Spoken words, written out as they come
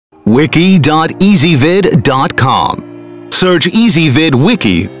wiki.ezvid.com. Search Ezvid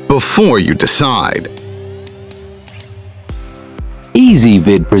Wiki before you decide.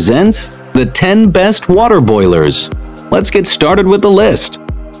 Ezvid presents the 10 best water boilers. Let's get started with the list.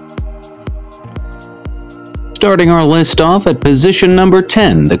 Starting our list off at position number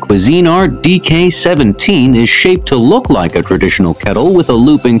 10, the Cuisinart DK17 is shaped to look like a traditional kettle with a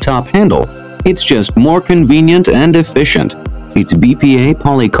looping top handle. It's just more convenient and efficient. It's BPA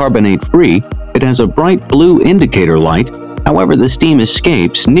polycarbonate free. It has a bright blue indicator light. However, the steam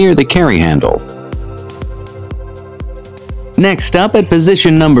escapes near the carry handle. Next up at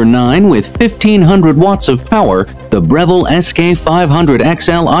position number 9, with 1500 watts of power, the Breville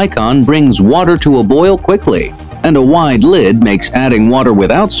SK500XL Icon brings water to a boil quickly, and a wide lid makes adding water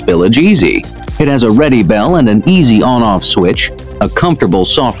without spillage easy. It has a ready bell and an easy on-off switch, a comfortable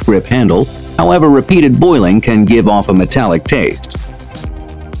soft grip handle. However, repeated boiling can give off a metallic taste.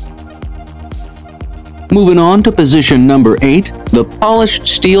 Moving on to position number 8, the polished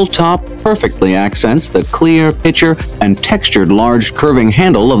steel top perfectly accents the clear, pitcher, and textured large curving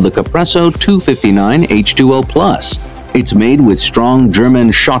handle of the Capresso 259 H2O+. It's made with strong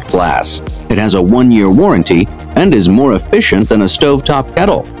German shot glass. It has a 1-year warranty and is more efficient than a stovetop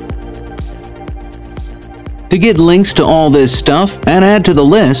kettle. To get links to all this stuff and add to the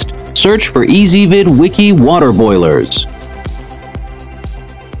list, search for Ezvid Wiki water boilers.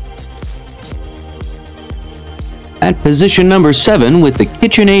 At position number 7, with the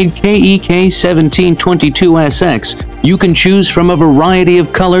KitchenAid KEK1722SX, you can choose from a variety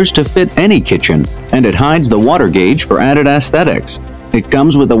of colors to fit any kitchen, and it hides the water gauge for added aesthetics. It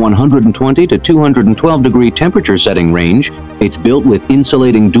comes with a 120 to 212 degree temperature setting range. It's built with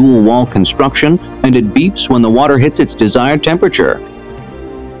insulating dual wall construction, and it beeps when the water hits its desired temperature.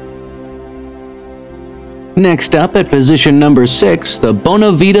 Next up at position number 6, the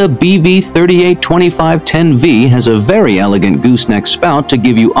Bonavita BV382510V has a very elegant gooseneck spout to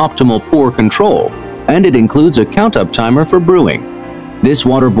give you optimal pour control, and it includes a count-up timer for brewing. This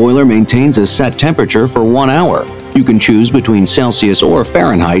water boiler maintains a set temperature for 1 hour. You can choose between Celsius or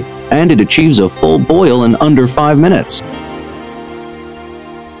Fahrenheit, and it achieves a full boil in under 5 minutes.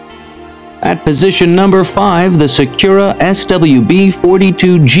 At position number 5, the Secura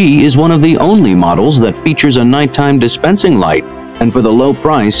SWB42G is one of the only models that features a nighttime dispensing light, and for the low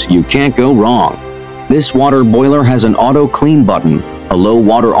price, you can't go wrong. This water boiler has an auto clean button, a low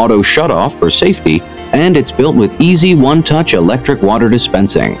water auto shutoff for safety, and it's built with easy one-touch electric water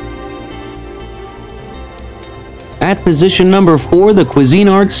dispensing. At position number 4, the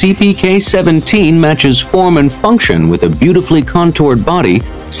Cuisinart CPK17 matches form and function with a beautifully contoured body,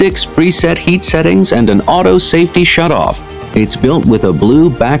 6 preset heat settings, and an auto safety shutoff. It's built with a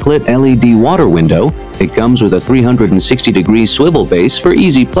blue backlit LED water window. It comes with a 360-degree swivel base for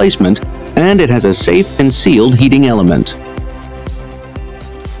easy placement, and it has a safe concealed heating element.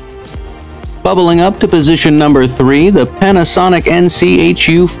 Bubbling up to position number 3, the Panasonic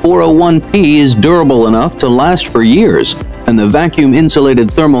NCHU401P is durable enough to last for years, and the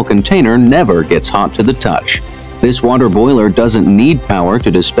vacuum-insulated thermal container never gets hot to the touch. This water boiler doesn't need power to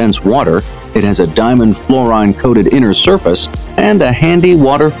dispense water. It has a diamond fluorine-coated inner surface and a handy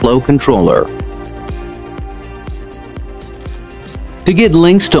water flow controller. To get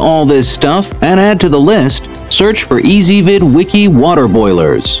links to all this stuff and add to the list, search for Ezvid Wiki water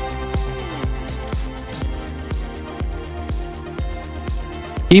boilers.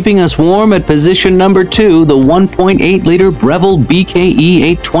 Keeping us warm at position number 2, the 1.8-liter Breville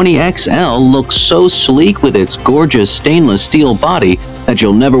BKE 820XL looks so sleek with its gorgeous stainless steel body that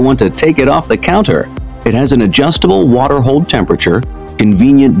you'll never want to take it off the counter. It has an adjustable water hold temperature,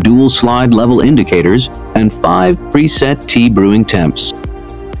 convenient dual slide level indicators, and 5 preset tea brewing temps.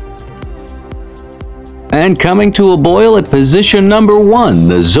 And coming to a boil at position number 1,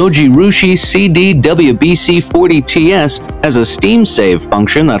 the Zojirushi CD-WBC40TS has a steam save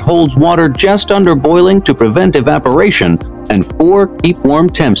function that holds water just under boiling to prevent evaporation, and 4 keep warm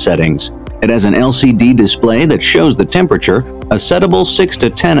temp settings. It has an LCD display that shows the temperature, a settable 6 to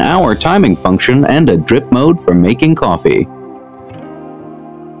 10 hour timing function, and a drip mode for making coffee.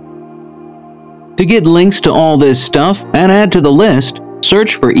 To get links to all this stuff and add to the list,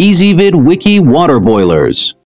 search for Ezvid Wiki water boilers.